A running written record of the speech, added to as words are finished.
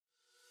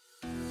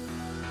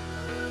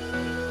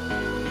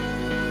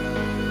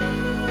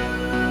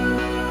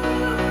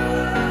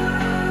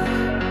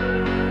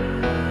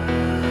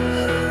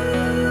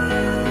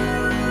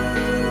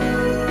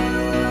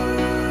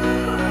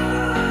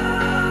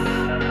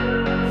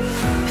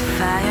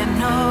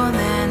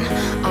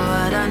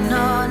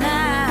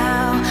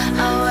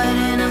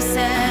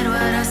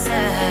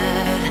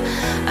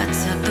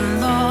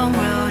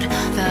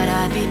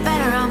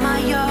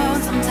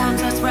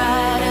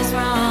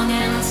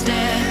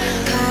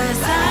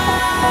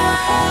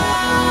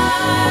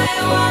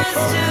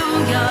was too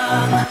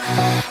young,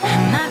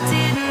 and I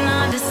didn't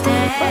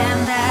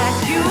understand that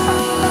you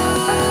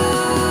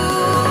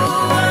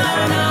were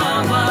no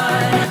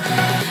one,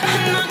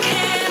 and I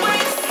can't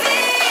wait to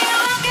see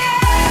you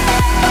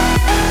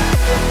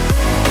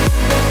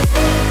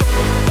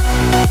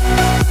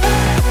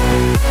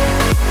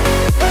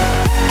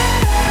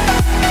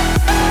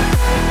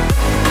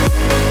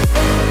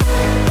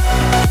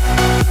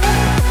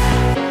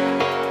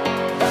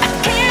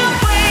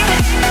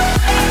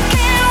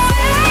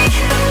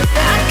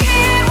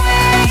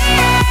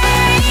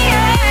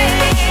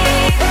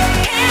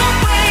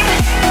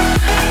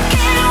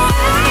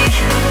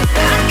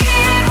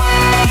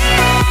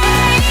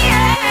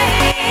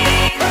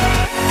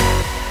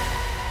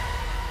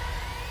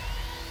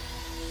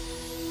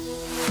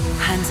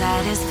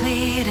hindsight is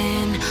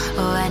fleeting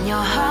when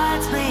your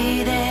heart's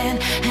bleeding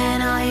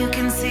and all you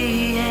can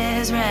see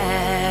is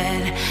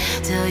red,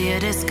 till you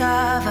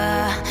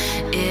discover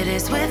it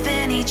is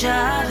within each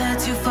other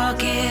to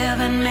forgive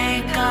and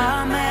make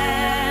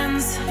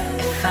amends.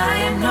 If I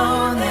had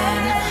known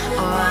then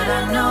what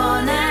I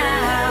know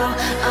now,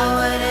 I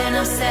wouldn't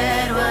have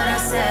said what I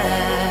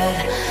said.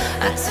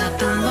 I took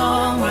the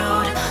long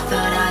road,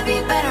 thought I'd be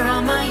better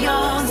on my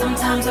own.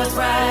 Sometimes what's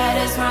right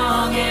is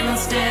wrong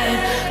instead,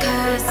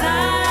 'cause I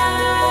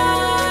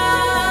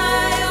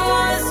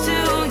was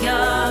too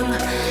young,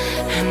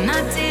 and I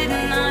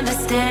didn't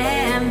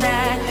understand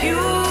that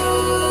you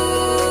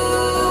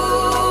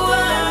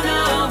were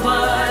no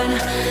one,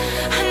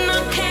 and I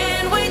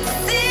can't wait to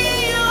see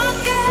you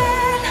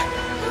again.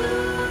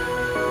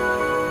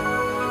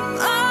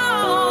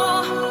 Oh,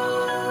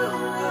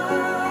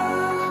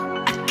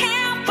 I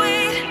can't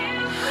wait,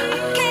 I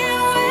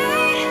can't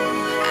wait,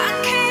 I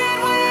can't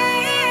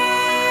wait,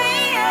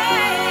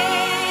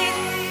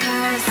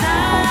 'cause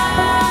I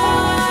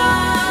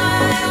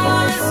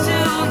was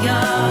too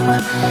young,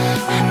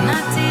 and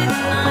I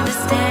didn't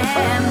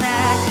understand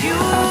that you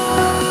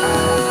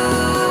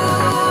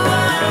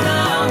were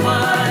no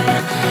one,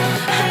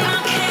 and I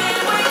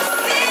can't wait to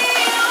see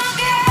you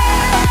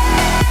again.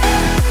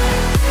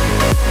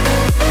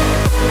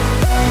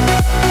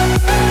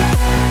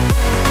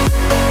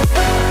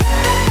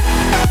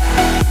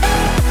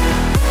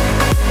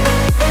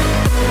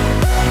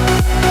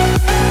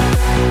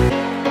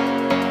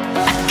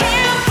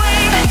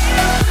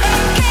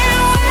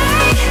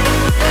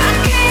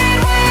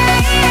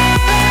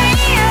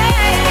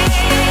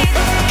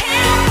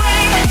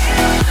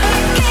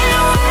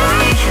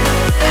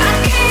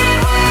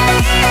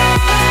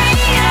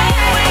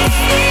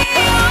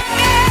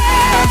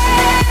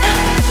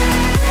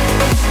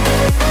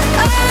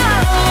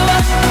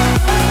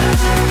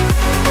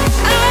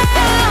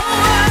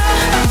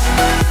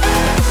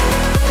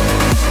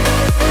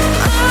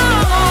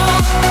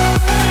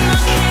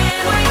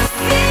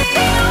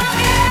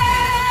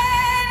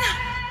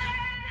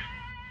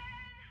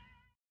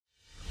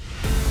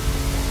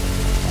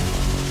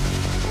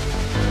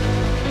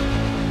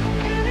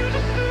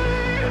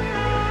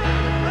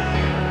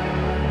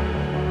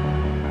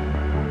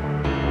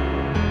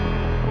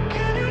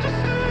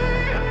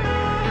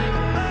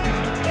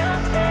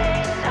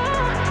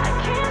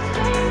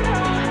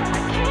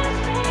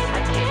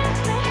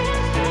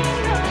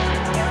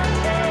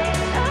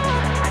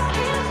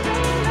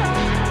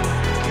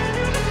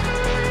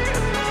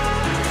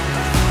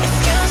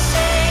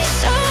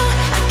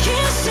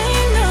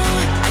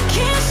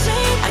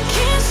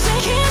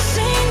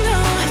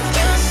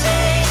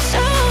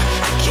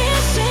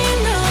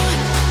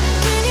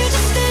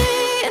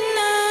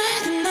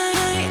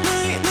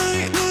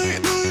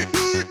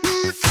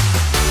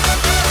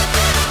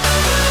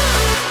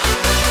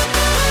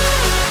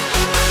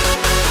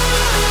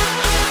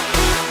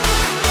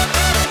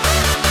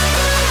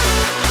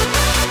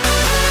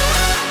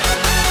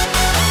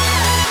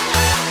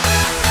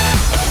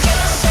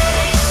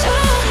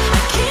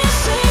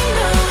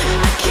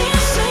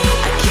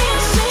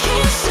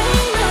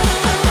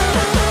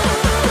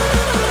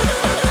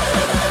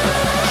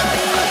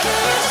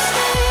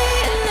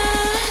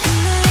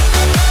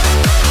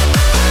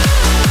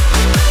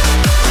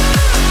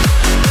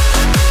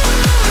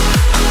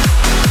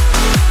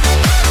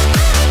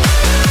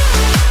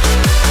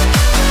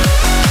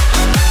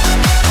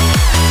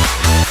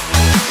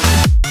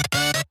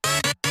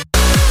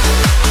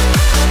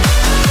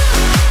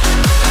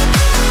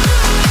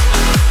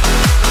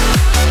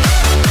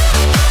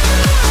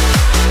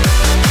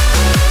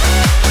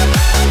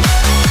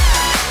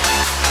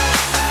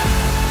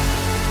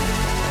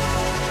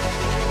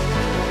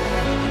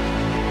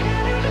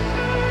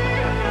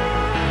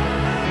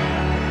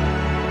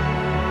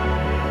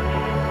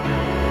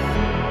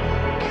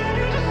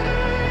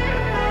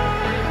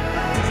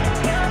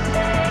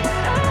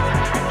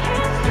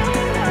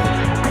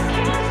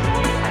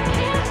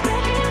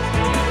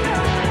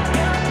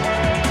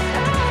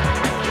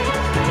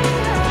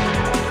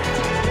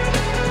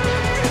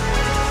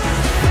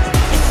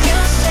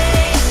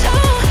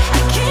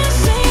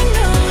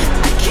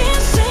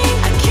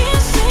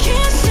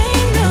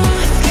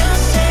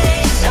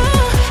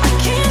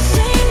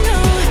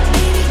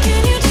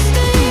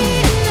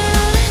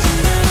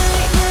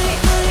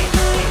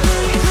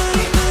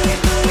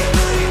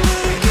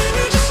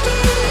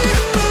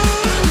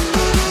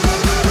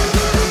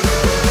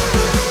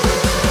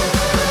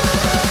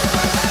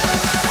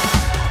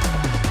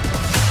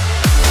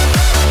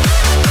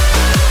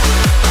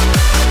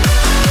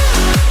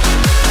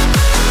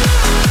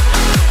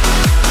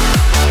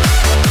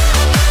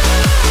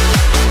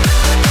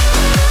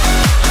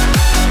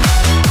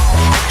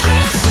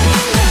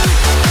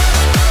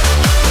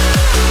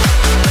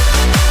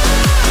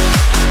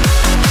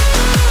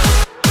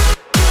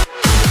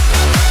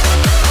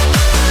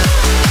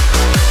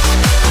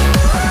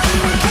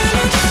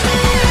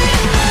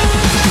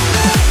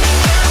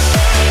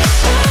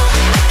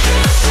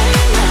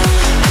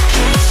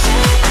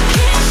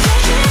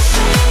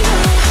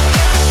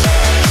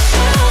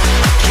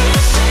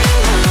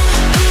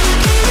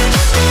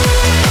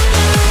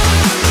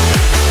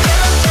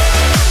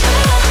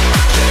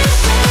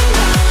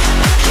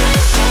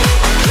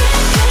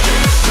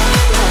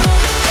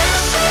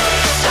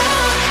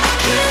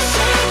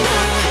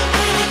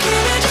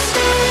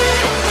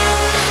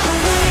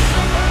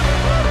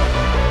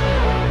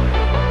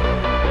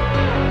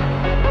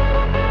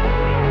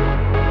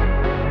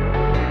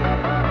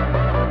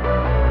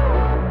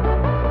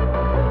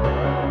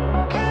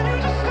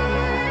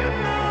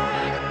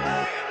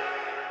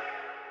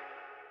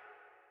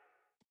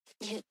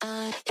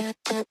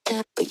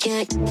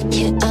 I'm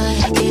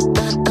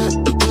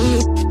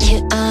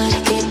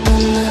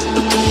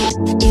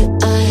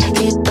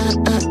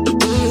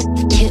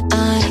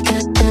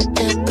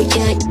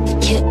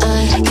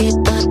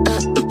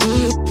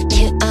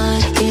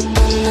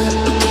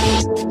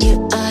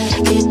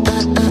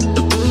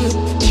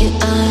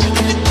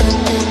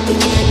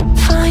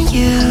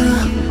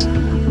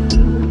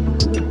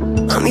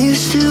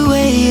used to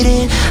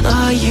waiting.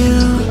 Are you?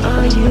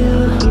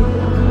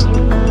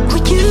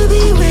 Would you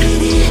be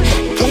waiting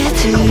there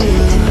too?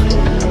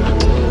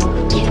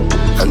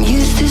 I'm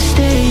used to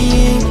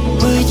staying.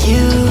 Would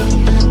you?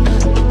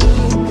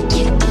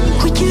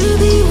 Would you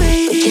be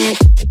waiting?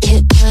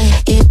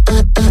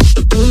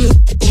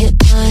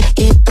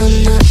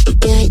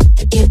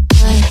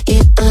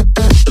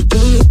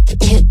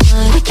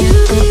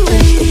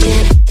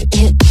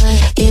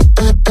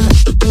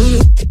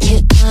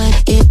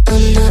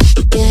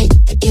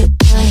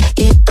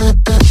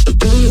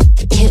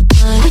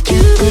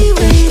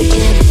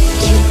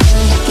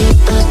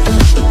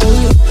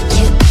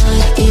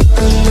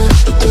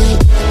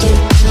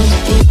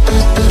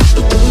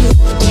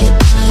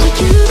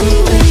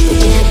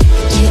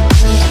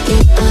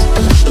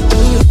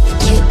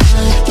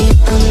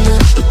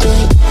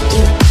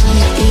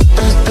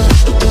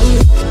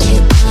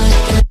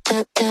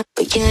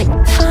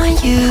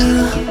 Find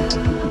you.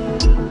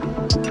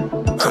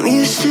 I'm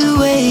used to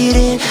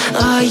waiting.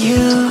 Are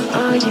you?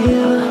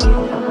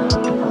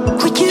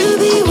 Would you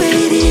be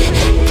waiting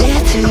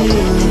there too?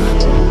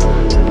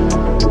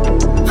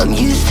 I'm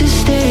used to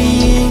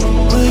staying.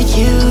 Would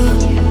you?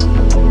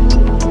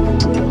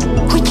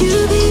 Would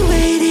you be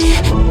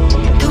waiting?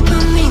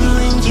 Dopamine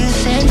when you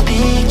send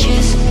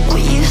pictures.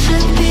 When you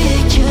send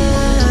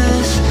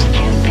pictures.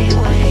 Can't be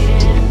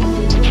waiting.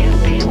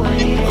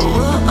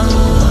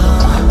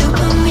 Whoa.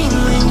 Dopamine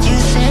when you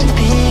send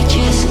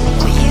pictures.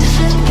 When you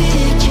send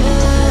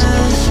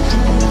pictures.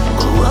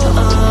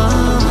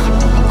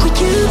 Whoa. Would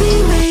you be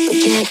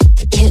waiting?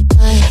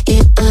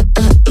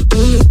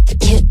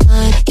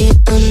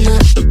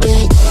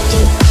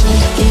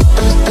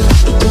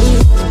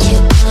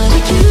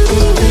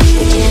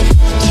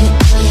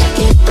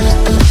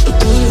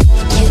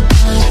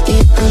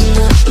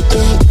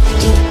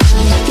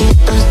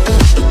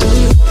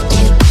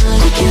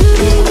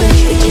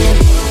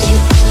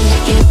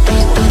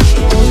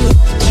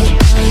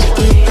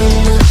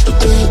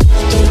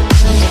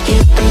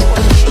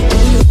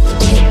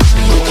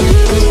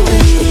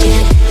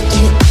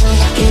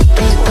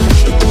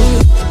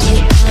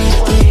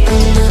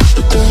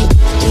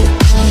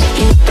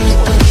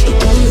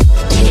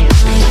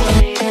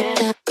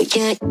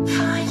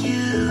 Find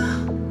you.